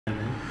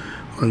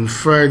On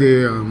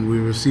Friday, we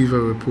received a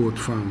report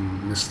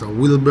from Mr.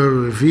 Wilbur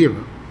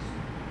Rivera,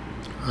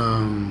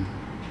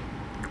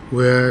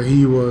 where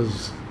he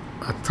was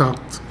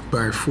attacked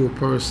by 4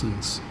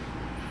 persons.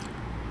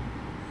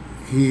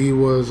 He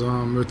was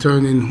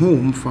returning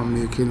home from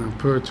making a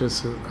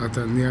purchase at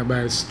a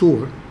nearby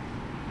store.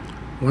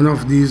 One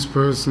of these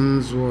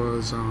persons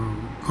was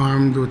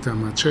armed with a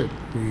machete.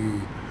 We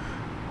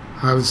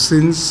have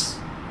since,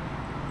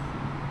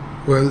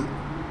 well,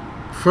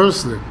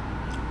 firstly,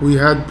 we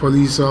had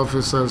police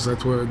officers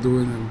that were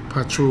doing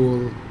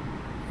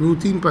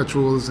routine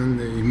patrols in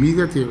the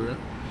immediate area,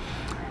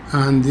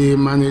 and they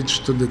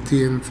managed to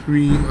detain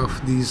 3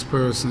 of these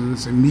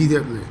persons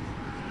immediately.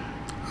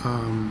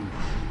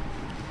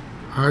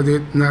 Had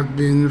it not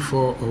been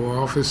for our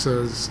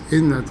officers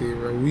in that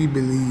area, we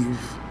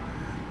believe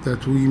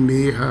that we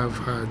may have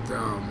had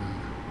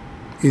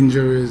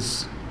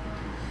injuries,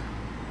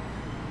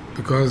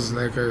 because,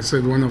 like I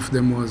said, one of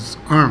them was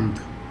armed.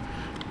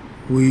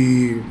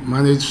 We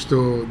managed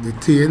to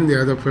detain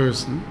the other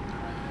person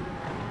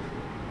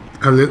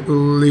a little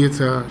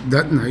later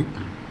that night,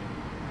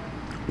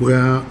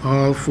 where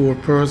all 4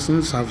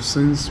 persons have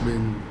since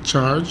been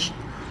charged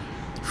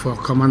for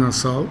common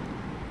assault.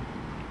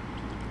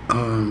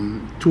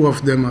 2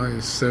 of them, I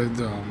said,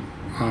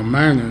 are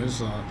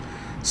minors, a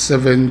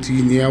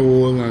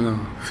 17-year-old and a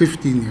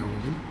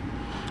 15-year-old.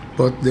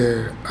 But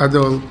the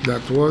adult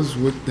that was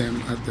with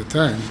them at the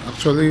time,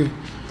 actually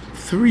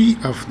 3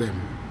 of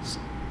them,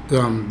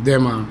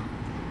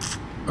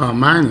 are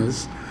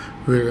minors,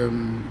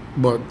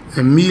 but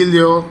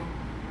Emilio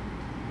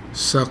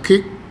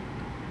Sakik,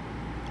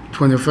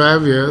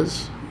 25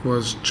 years,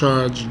 was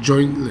charged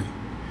jointly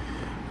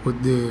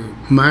with the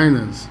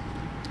minors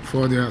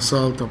for the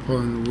assault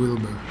upon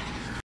Wilbur.